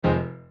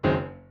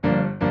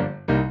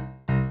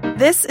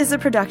This is a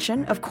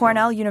production of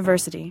Cornell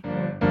University.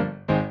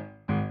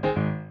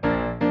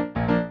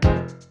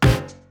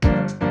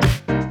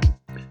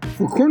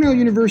 For Cornell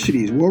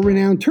University's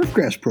well-renowned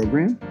turfgrass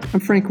program,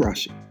 I'm Frank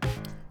Rossi.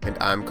 And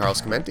I'm Carl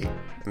Scamenti,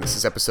 and this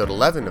is episode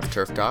 11 of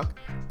TurfTalk,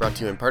 brought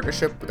to you in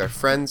partnership with our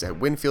friends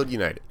at Winfield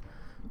United.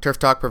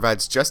 TurfTalk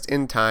provides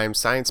just-in-time,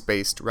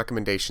 science-based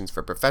recommendations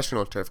for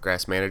professional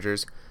turfgrass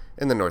managers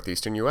in the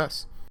northeastern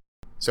U.S.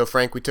 So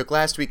Frank, we took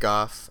last week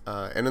off,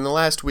 and in the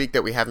last week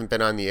that we haven't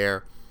been on the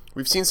air,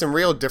 we've seen some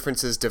real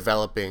differences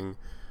developing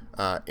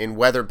in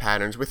weather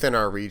patterns within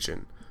our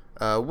region.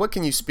 What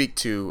can you speak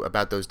to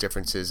about those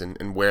differences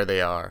and where they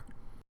are?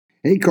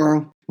 Hey,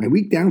 Carl. My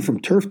week down from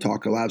Turf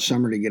Talk allowed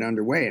summer to get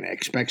underway, and I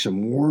expect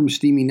some warm,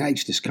 steamy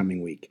nights this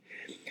coming week.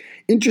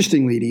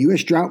 Interestingly, the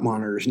U.S. Drought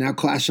Monitor has now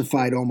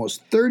classified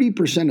almost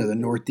 30% of the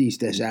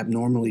Northeast as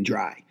abnormally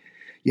dry.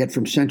 Yet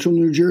from central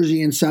New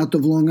Jersey and south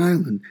of Long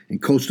Island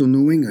and coastal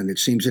New England, it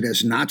seems it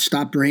has not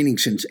stopped raining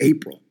since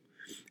April.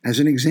 As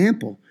an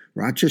example,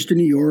 Rochester,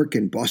 New York,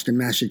 and Boston,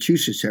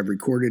 Massachusetts have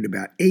recorded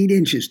about 8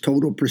 inches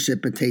total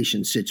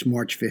precipitation since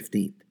March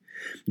 15th.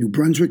 New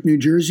Brunswick, New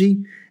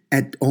Jersey,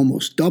 at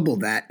almost double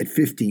that at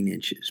 15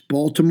 inches.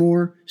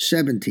 Baltimore,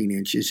 17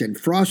 inches. And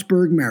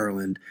Frostburg,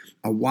 Maryland,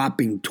 a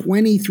whopping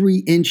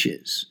 23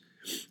 inches,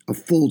 a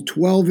full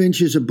 12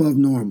 inches above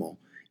normal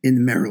in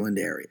the Maryland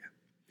area.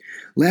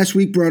 Last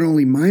week brought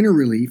only minor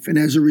relief, and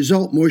as a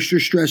result,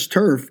 moisture-stressed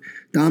turf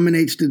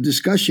dominates the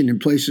discussion in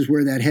places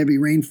where that heavy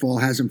rainfall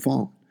hasn't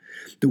fallen.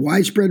 The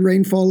widespread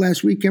rainfall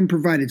last weekend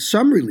provided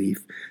some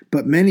relief,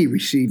 but many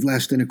received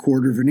less than a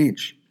quarter of an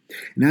inch.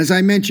 And as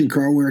I mentioned,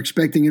 Carl, we're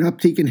expecting an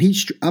uptick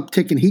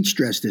in heat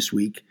stress this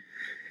week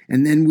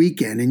and then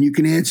weekend, and you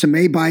can add some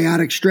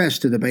abiotic stress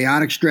to the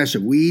biotic stress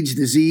of weeds,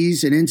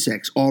 disease, and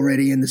insects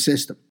already in the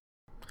system.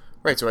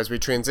 Right, so as we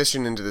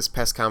transition into this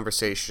pest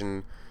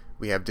conversation,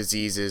 we have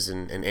diseases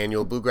and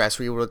annual bluegrass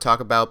we will talk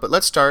about, but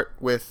let's start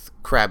with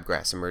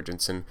crabgrass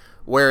emergence and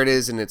where it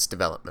is in its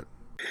development.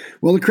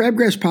 Well, the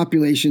crabgrass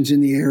populations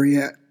in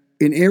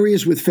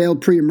areas with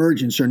failed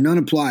pre-emergence or none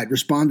applied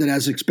responded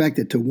as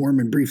expected to warm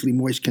and briefly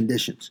moist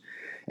conditions.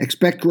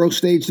 Expect growth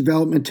stage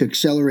development to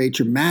accelerate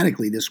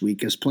dramatically this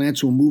week as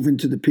plants will move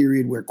into the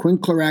period where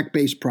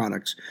quinclorac-based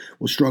products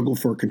will struggle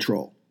for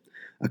control.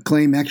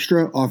 Acclaim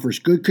Extra offers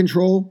good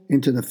control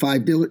into the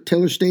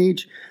 5-tiller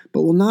stage,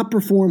 but will not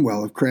perform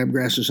well if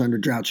crabgrass is under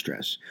drought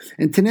stress.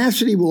 And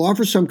Tenacity will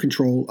offer some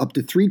control up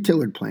to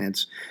 3-tillered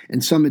plants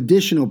and some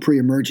additional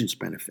pre-emergence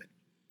benefit.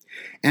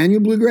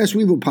 Annual bluegrass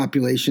weevil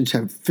populations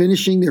have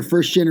finishing their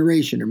first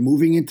generation or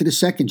moving into the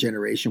second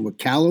generation with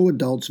callow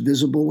adults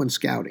visible when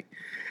scouting.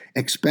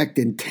 Expect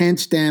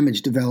intense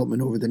damage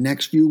development over the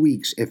next few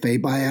weeks if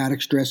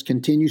abiotic stress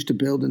continues to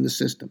build in the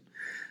system.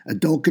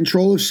 Adult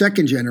control of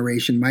second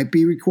generation might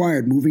be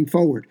required moving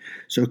forward,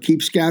 so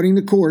keep scouting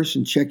the course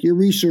and check your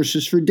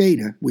resources for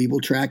data,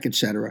 weevil track,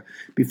 etc.,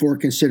 before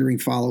considering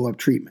follow-up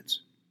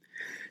treatments.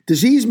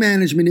 Disease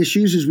management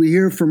issues, as we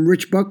hear from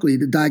Rich Buckley,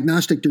 the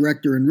diagnostic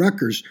director in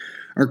Rutgers,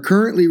 are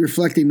currently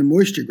reflecting the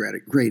moisture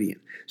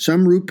gradient.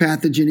 Some root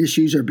pathogen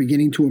issues are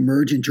beginning to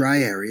emerge in dry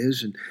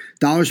areas, and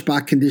dollar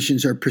spot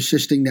conditions are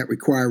persisting that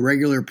require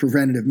regular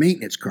preventative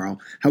maintenance,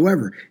 Carl.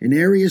 However, in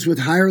areas with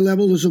higher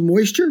levels of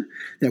moisture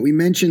that we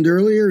mentioned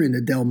earlier in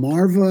the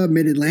Delmarva,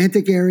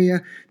 Mid-Atlantic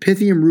area,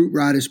 Pythium root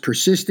rot is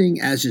persisting,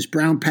 as is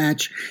brown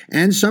patch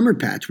and summer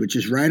patch, which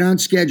is right on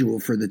schedule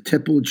for the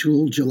typical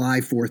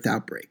July 4th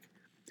outbreak.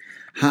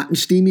 Hot and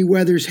steamy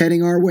weather is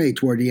heading our way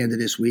toward the end of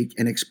this week,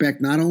 and expect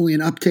not only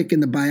an uptick in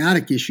the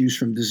biotic issues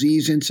from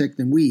disease, insect,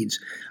 and weeds.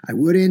 I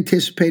would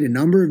anticipate a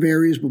number of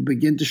areas will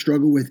begin to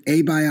struggle with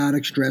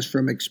abiotic stress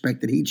from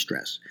expected heat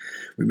stress.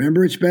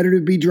 Remember, it's better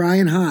to be dry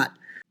and hot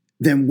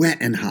than wet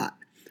and hot,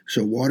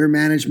 so water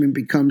management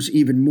becomes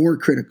even more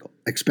critical.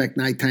 Expect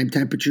nighttime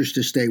temperatures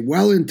to stay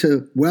well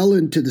into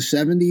the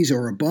 70s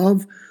or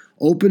above,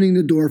 opening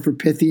the door for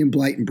Pythium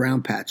blight and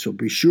brown patch. So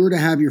be sure to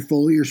have your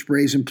foliar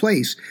sprays in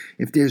place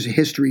if there's a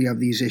history of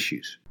these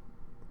issues.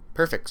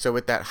 Perfect. So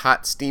with that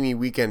hot, steamy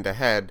weekend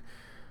ahead,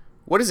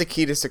 what is a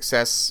key to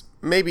success,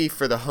 maybe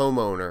for the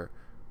homeowner,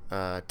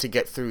 to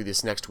get through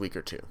this next week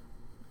or two?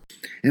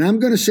 And I'm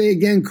going to say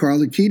again, Carl,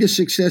 the key to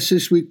success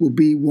this week will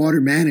be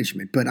water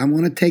management, but I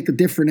want to take a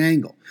different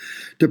angle.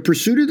 The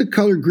pursuit of the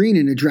color green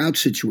in a drought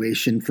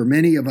situation for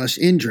many of us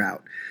in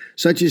drought,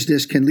 such as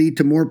this, can lead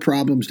to more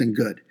problems than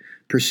good.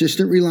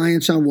 Persistent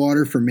reliance on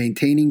water for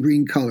maintaining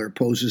green color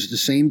poses the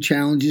same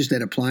challenges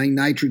that applying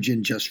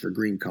nitrogen just for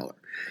green color.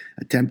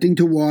 Attempting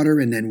to water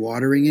and then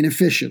watering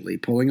inefficiently,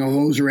 pulling a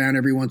hose around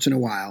every once in a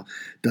while,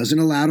 doesn't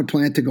allow the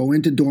plant to go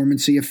into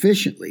dormancy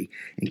efficiently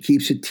and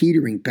keeps it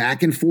teetering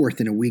back and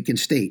forth in a weakened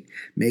state,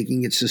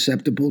 making it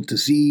susceptible to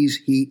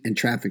disease, heat, and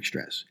traffic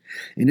stress.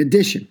 In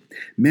addition,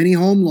 many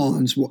home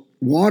lawns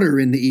water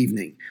in the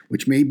evening,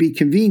 which may be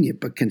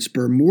convenient but can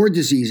spur more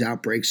disease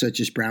outbreaks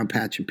such as brown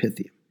patch and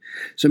Pythium.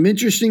 Some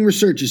interesting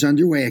research is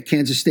underway at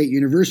Kansas State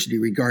University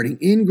regarding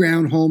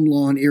in-ground home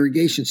lawn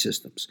irrigation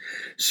systems.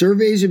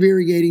 Surveys of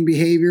irrigating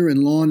behavior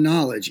and lawn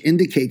knowledge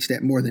indicates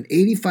that more than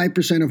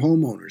 85% of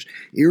homeowners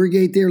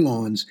irrigate their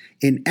lawns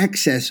in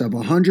excess of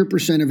 100%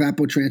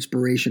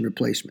 evapotranspiration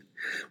replacement,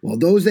 while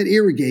those that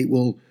irrigate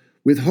will,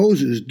 with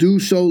hoses, do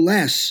so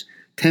less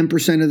than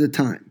 10% of the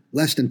time.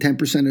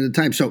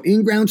 So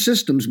in-ground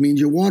systems means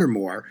you water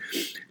more.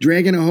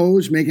 Dragging a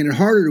hose, making it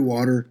harder to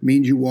water,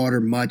 means you water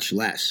much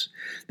less.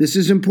 This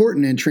is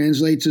important and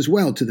translates as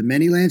well to the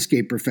many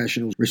landscape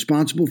professionals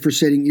responsible for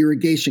setting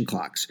irrigation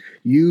clocks.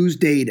 Use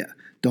data.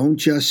 Don't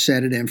just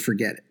set it and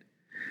forget it.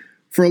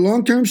 For a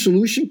long-term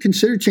solution,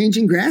 consider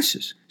changing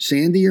grasses.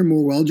 Sandy or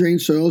more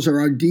well-drained soils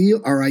are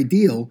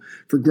ideal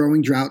for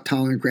growing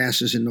drought-tolerant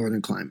grasses in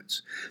northern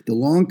climates. The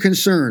long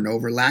concern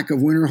over lack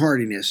of winter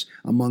hardiness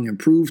among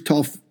improved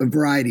tall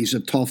varieties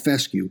of tall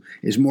fescue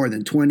is more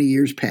than 20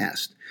 years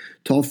past.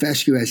 Tall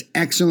fescue has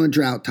excellent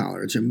drought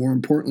tolerance and, more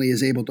importantly,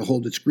 is able to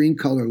hold its green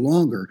color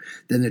longer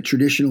than the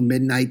traditional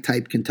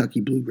midnight-type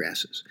Kentucky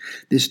bluegrasses.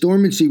 This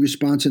dormancy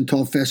response in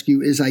tall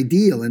fescue is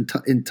ideal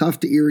in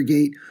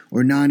tough-to-irrigate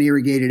or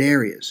non-irrigated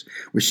areas.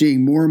 We're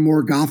seeing more and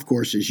more golf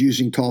courses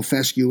using tall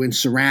fescue in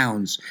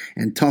surrounds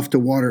and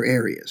tough-to-water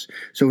areas.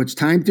 So it's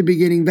time to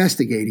begin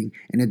investigating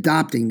and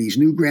adopting these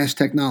new grass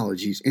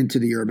technologies into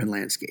the urban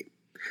landscape.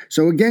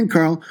 So again,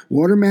 Carl,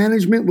 water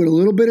management with a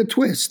little bit of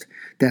twist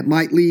that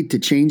might lead to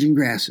changing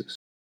grasses.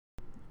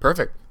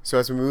 Perfect. So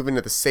as we move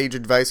into the sage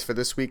advice for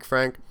this week,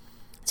 Frank,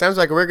 it sounds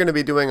like we're going to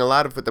be doing a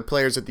lot of what the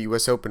players at the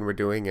U.S. Open were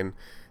doing, and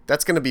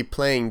that's going to be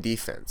playing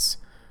defense.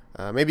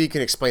 Maybe you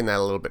can explain that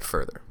a little bit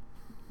further.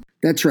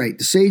 That's right.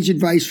 The sage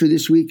advice for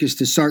this week is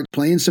to start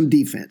playing some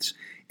defense.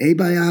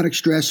 Abiotic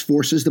stress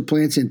forces the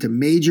plants into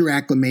major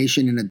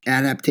acclimation and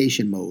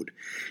adaptation mode.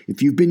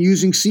 If you've been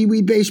using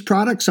seaweed-based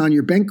products on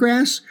your bent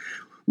grass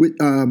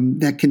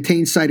that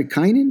contain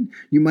cytokinin,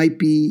 you might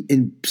be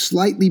in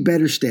slightly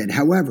better stead.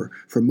 However,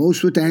 for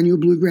most with annual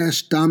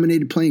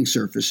bluegrass-dominated playing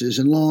surfaces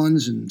and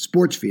lawns and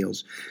sports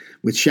fields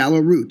with shallow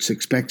roots,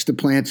 expects the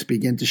plants to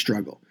begin to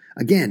struggle.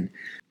 Again,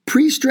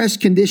 pre-stress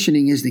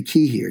conditioning is the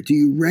key here. Do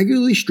you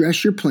regularly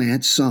stress your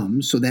plants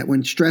some so that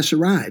when stress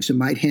arrives, it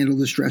might handle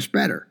the stress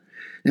better?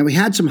 Now, we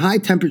had some high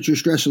temperature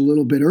stress a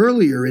little bit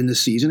earlier in the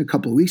season, a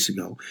couple of weeks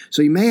ago,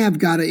 so you may have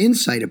got an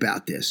insight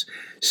about this.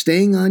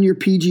 Staying on your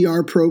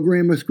PGR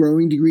program with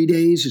growing degree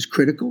days is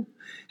critical.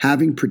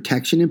 Having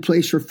protection in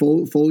place for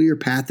foliar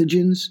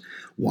pathogens.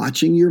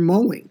 Watching your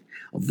mowing.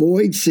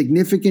 Avoid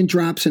significant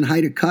drops in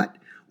height of cut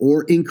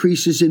or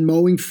increases in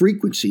mowing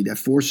frequency that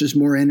forces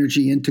more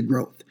energy into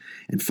growth.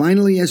 And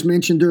finally, as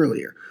mentioned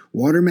earlier,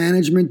 water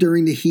management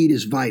during the heat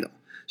is vital.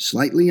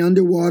 Slightly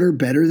underwater,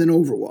 better than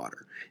overwater.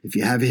 If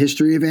you have a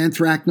history of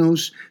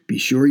anthracnose, be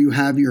sure you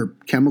have your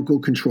chemical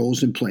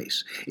controls in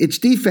place. It's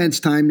defense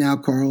time now,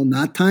 Carl.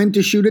 Not time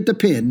to shoot at the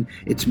pin.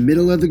 It's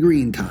middle of the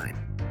green time.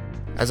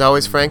 As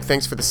always, Frank,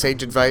 thanks for the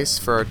sage advice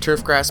for our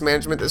turf grass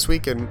management this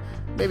week and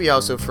maybe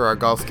also for our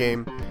golf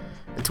game.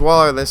 And to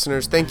all our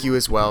listeners, thank you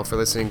as well for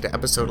listening to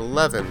episode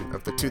 11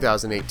 of the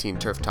 2018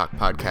 Turf Talk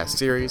podcast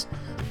series,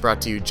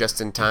 brought to you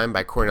just in time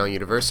by Cornell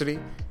University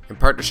in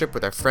partnership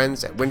with our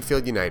friends at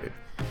Winfield United.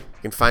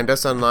 You can find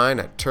us online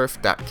at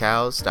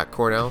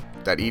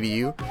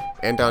turf.cals.cornell.edu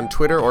and on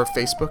Twitter or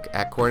Facebook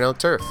at Cornell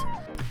Turf.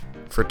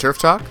 For Turf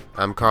Talk,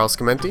 I'm Carl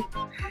Scamenti.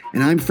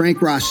 And I'm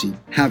Frank Rossi.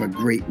 Have a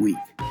great week.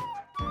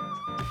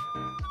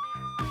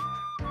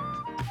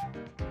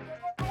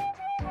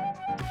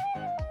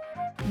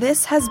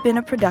 This has been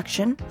a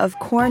production of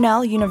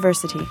Cornell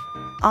University,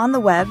 on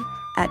the web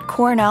at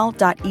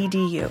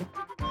cornell.edu.